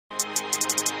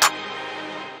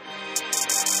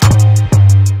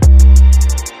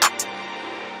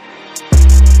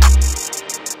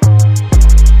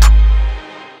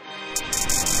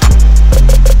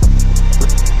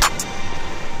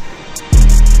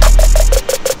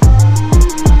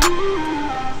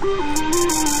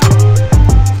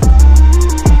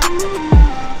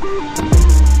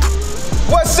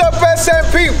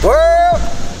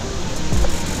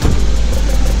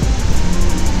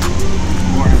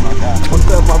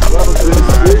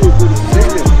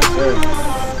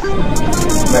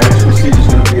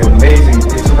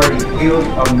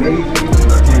look amazing.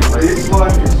 This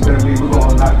one is gonna be, we're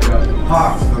gonna knock it up.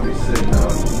 Pop's gonna be sitting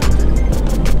up.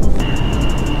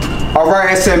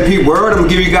 Alright, SMP World, I'm gonna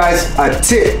give you guys a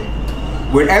tip.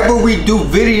 Whenever we do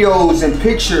videos and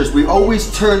pictures, we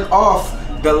always turn off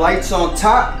the lights on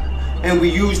top and we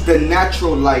use the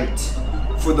natural light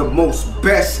for the most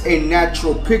best and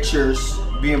natural pictures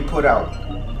being put out.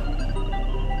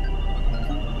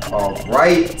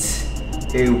 Alright,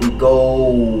 here we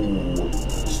go.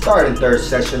 Starting third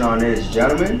session on this,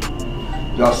 gentlemen.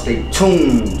 Y'all stay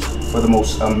tuned for the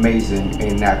most amazing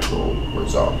and natural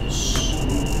results.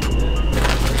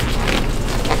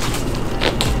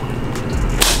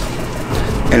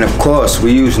 And of course,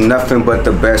 we use nothing but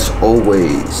the best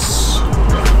always.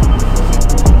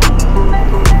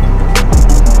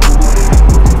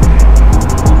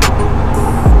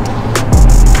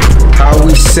 How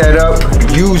we set up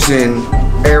using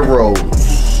arrows.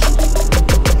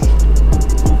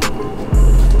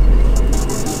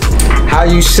 How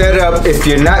you set up if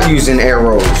you're not using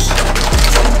arrows.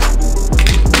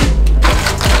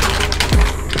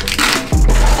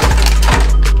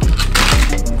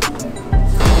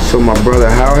 So my brother,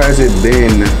 how has it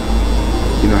been,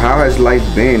 you know, how has life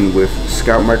been with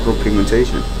scalp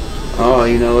micropigmentation? Oh,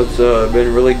 you know, it's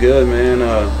been really good, man.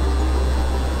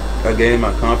 I gained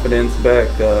my confidence back.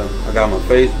 I got my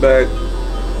face back.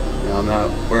 You know, I'm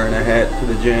not wearing a hat to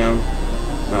the gym.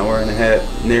 Not wearing a hat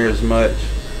near as much.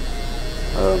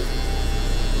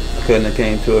 I couldn't have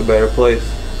came to a better place.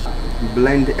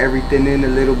 Blend everything in a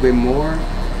little bit more.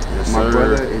 Yes, my sir.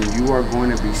 brother, and you are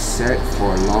going to be set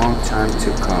for a long time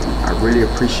to come. I really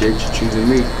appreciate you choosing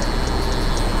me.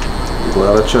 I'm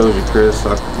glad I chose you, Chris.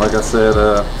 Like I said,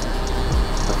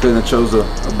 I couldn't have chose a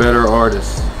better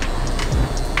artist.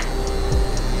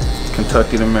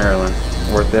 Kentucky to Maryland,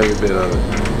 worth every bit of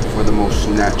it. For the most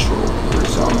natural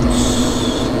results.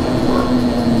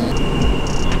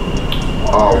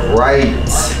 All right,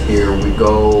 here we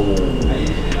go.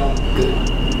 Good.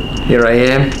 Here I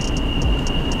am.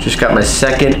 Just got my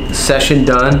second session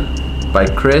done by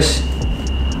Chris.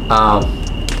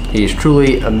 He is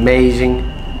truly amazing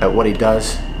at what he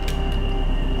does.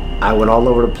 I went all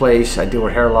over the place. I deal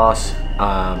with hair loss.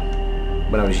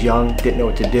 When I was young, didn't know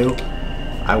what to do.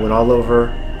 I went all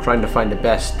over trying to find the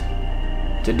best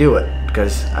to do it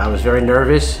because I was very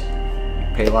nervous.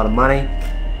 You pay a lot of money.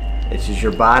 It's just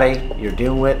your body you're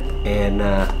dealing with, and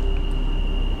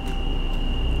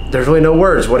there's really no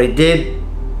words. What he did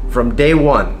from day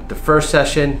one, the first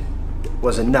session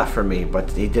was enough for me,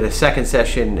 but he did a second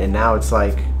session, and now it's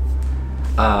like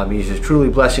he's just truly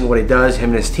blessing what he does.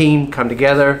 Him and his team come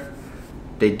together.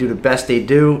 They do the best they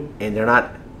do, and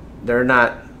they're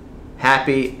not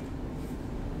happy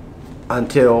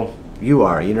until you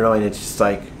are, you know. And it's just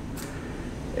like,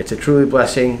 it's a truly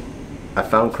blessing. I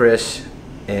found Chris,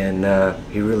 and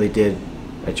he really did,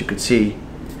 as you could see,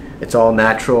 it's all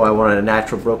natural. I wanted a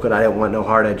natural broken. I didn't want no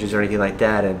hard edges or anything like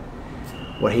that. And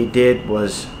what he did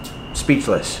was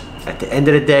speechless. At the end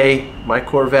of the day, my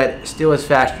Corvette still is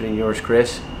faster than yours,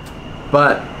 Chris.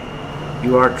 But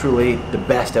you are truly the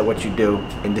best at what you do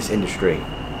in this industry.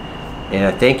 And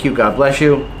I thank you. God bless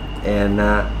you. And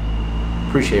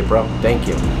appreciate it, bro. Thank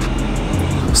you.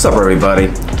 What's up, everybody?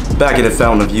 Back at the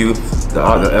Fountain of Youth, the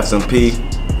art of SMP.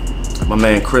 My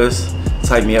man Chris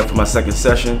typed me up for my second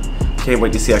session. Can't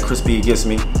wait to see how crispy he gets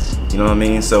me. You know what I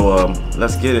mean? So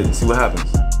let's get it and see what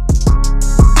happens.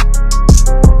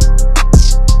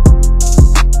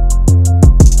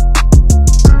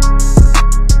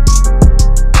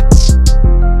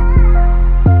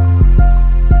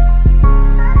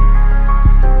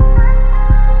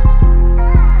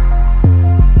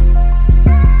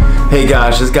 Hey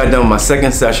guys, just got done with my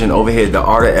second session over here at the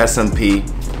Art of SMP.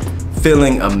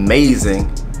 Feeling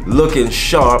amazing, looking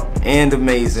sharp and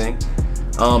amazing.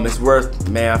 It's worth,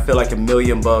 man, I feel like $1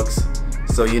 million.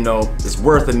 So you know, it's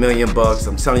worth $1 million.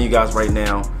 I'm telling you guys right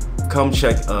now, come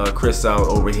check Chris out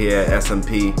over here at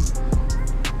SMP.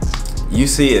 You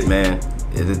see it, man.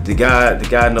 The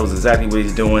guy knows exactly what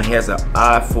he's doing. He has an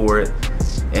eye for it,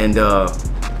 and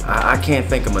I can't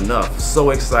thank him enough. So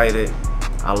excited,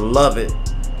 I love it.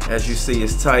 As you see,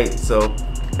 it's tight. So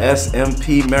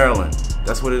SMP Maryland,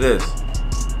 that's what it is.